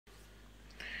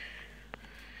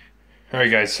Alright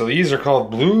guys, so these are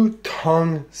called blue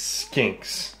tongue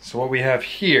skinks. So what we have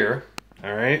here,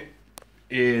 alright,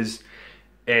 is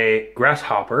a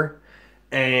grasshopper,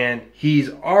 and he's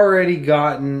already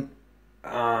gotten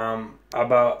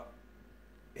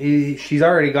she's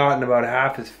already gotten about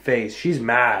half his face. She's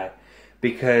mad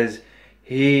because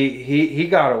he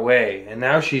got away, and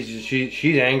now she's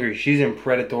angry. She's in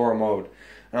predatory mode.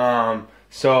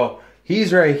 So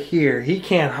he's right here. He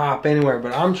can't hop anywhere,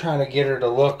 but I'm trying to get her to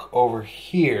look over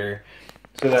here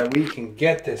so that we can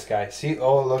get this guy. See?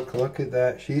 Oh, look at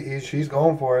that. She's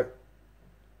going for it.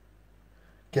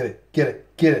 Get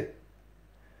it.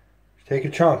 Take a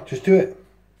chunk. Just do it.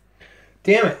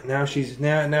 Damn it. Now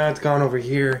it's gone over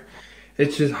here.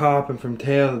 It's just hopping from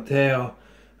tail to tail.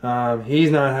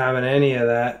 He's not having any of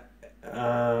that.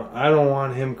 I don't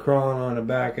want him crawling on the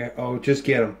back. Oh, just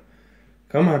get him.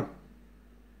 Come on.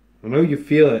 I know you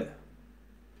feel it.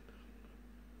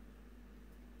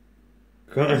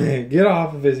 Come on, get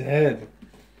off of his head.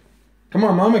 Come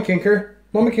on, Mama Kinker.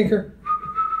 Mama Kinker.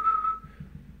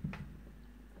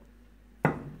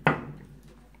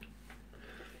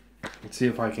 Let's see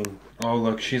if I can. Oh,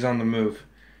 look, she's on the move.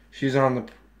 She's on the.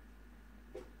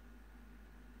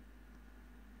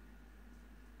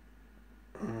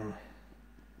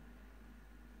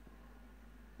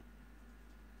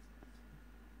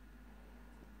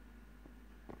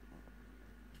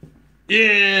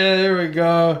 Yeah, there we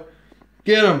go.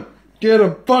 Get him.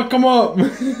 Fuck him up.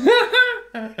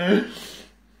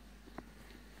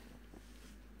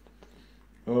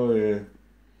 Oh, yeah.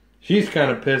 She's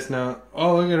kind of pissed now.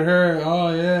 Oh, look at her.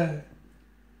 Oh, yeah.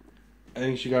 I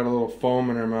think she got a little foam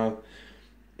in her mouth.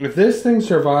 If this thing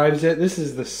survives it, this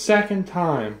is the second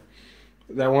time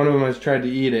that one of them has tried to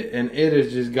eat it, and it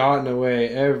has just gotten away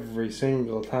every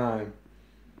single time.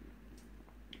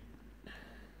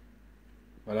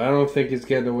 But I don't think it's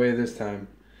getting away this time.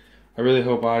 I really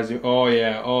hope Ozzy... Oh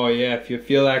yeah, if you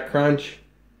feel that crunch.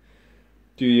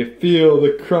 Do you feel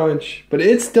the crunch? But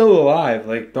it's still alive.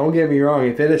 Like, don't get me wrong.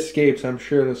 If it escapes, I'm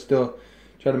sure they'll still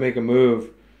try to make a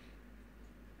move.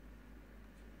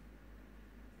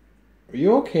 Are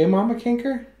you okay, Mama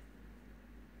Kinker?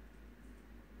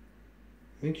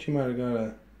 I think she might have got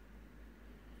a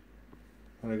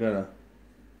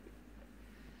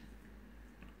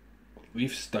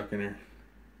leaf stuck in her.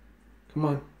 Come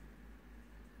on.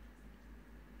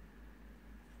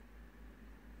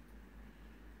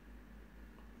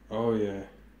 Oh, yeah.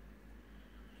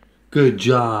 Good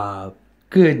job.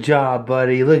 Good job,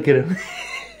 buddy. Look at him.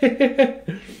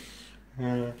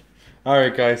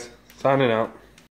 Alright, guys. Signing out.